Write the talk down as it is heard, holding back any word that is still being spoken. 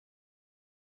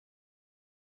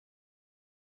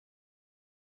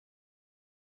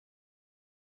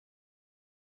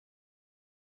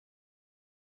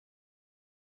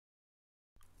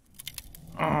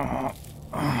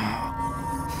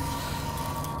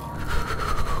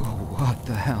What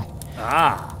the hell?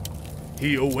 Ah,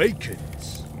 he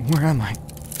awakens. Where am I?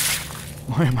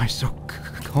 Why am I so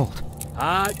cold?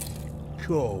 Hot,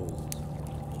 cold.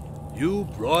 You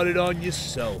brought it on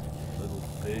yourself, little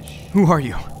fish. Who are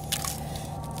you?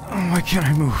 Why can't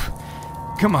I move?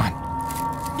 Come on.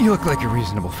 You look like a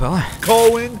reasonable fella.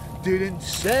 Cohen didn't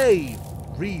say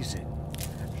reason.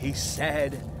 He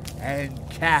said and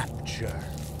capture.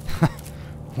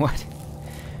 What?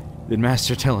 Did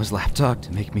Master tell his lapdog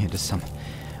to make me into some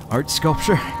art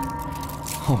sculpture?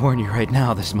 I'll warn you right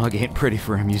now, this mug ain't pretty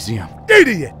for a museum.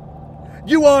 Idiot!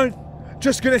 You aren't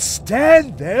just gonna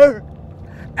stand there,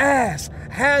 ass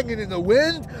hanging in the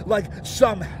wind like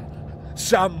some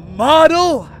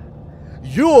model.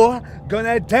 You're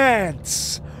gonna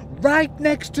dance right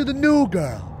next to the new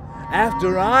girl.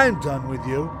 After I'm done with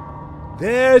you,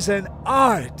 there's an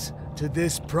art to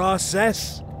this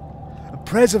process.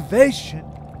 Preservation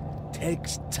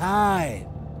takes time.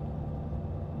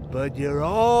 But you're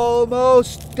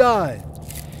almost done.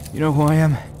 You know who I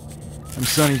am? I'm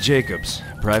Sonny Jacobs,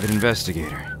 private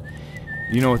investigator.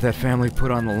 You know what that family put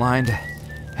on the line to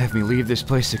have me leave this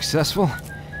place successful?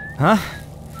 Huh?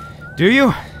 Do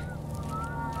you?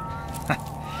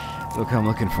 They'll come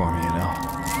looking for me, you know.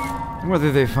 And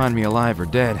whether they find me alive or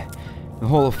dead, the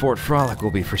whole of Fort Frolic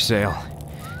will be for sale.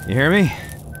 You hear me?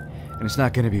 And it's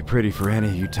not going to be pretty for any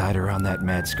of you tied around that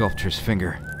mad sculptor's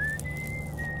finger.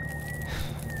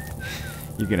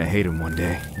 You're gonna hate him one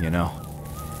day, you know.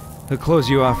 He'll close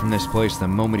you off from this place the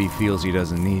moment he feels he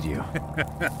doesn't need you.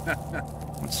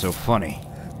 What's so funny?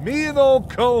 Me and old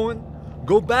Cohen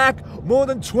go back more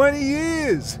than 20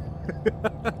 years.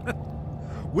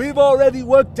 We've already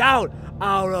worked out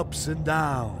our ups and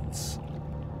downs.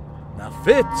 Now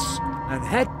Fitz and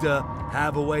Hector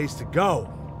have a ways to go.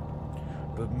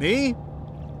 But me?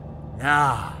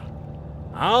 Nah.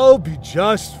 I'll be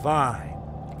just fine.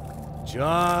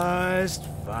 Just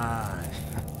fine.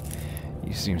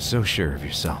 You seem so sure of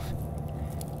yourself.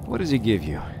 What does he give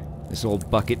you? This old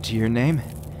bucket to your name?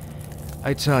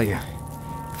 I tell you,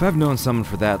 if I've known someone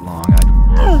for that long,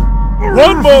 I'd...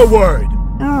 One more word!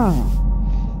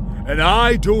 And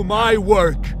I do my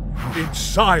work in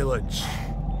silence.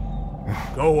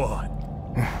 Go on.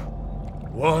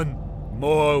 One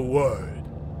more word.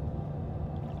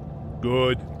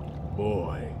 Good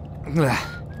boy.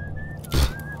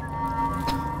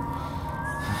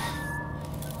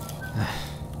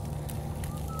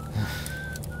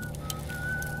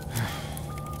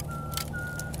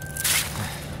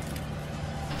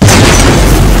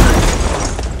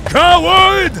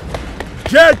 Coward!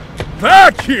 Get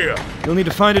back here! You'll need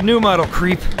to find a new model,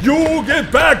 creep. You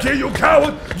get back here, you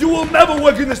coward! You will never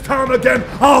work in this town again!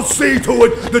 I'll see to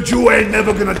it that you ain't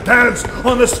never gonna dance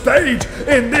on the stage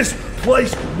in this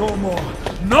place no more!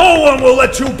 No one will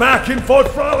let you back in Fort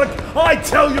Frolic! I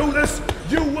tell you this!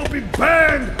 You will be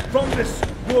banned from this!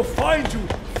 We'll find you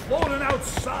floating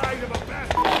outside of a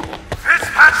bathroom!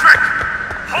 Fitzpatrick!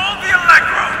 Hold the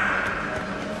Allegro!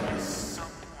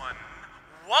 Someone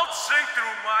waltzing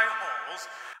through my halls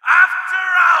after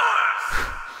hours!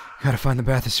 Gotta find the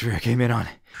bathysphere I came in on.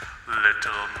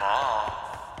 Little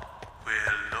moth,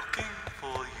 we're looking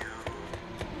for you.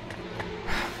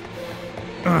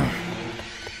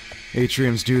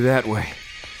 Atriums do that way.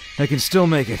 I can still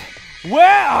make it.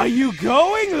 Where are you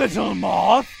going, little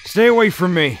moth? Stay away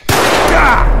from me.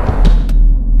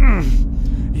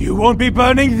 You won't be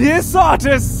burning this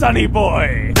artist, sonny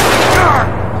boy!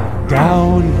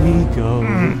 Down he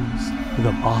goes.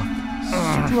 The moth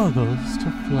struggles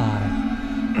to fly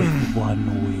with one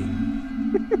wing.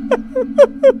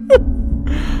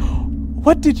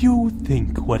 What did you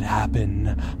think would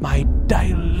happen, my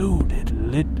deluded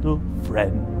little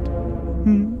friend?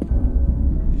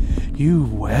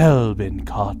 You've well been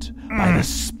caught by the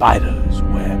spider's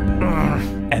web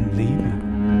and leaving.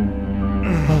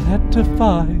 Well, that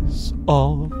defies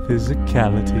all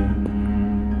physicality.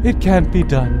 It can't be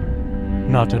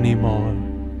done, not anymore.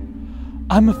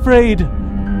 I'm afraid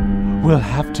we'll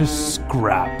have to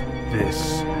scrap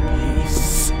this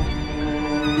piece.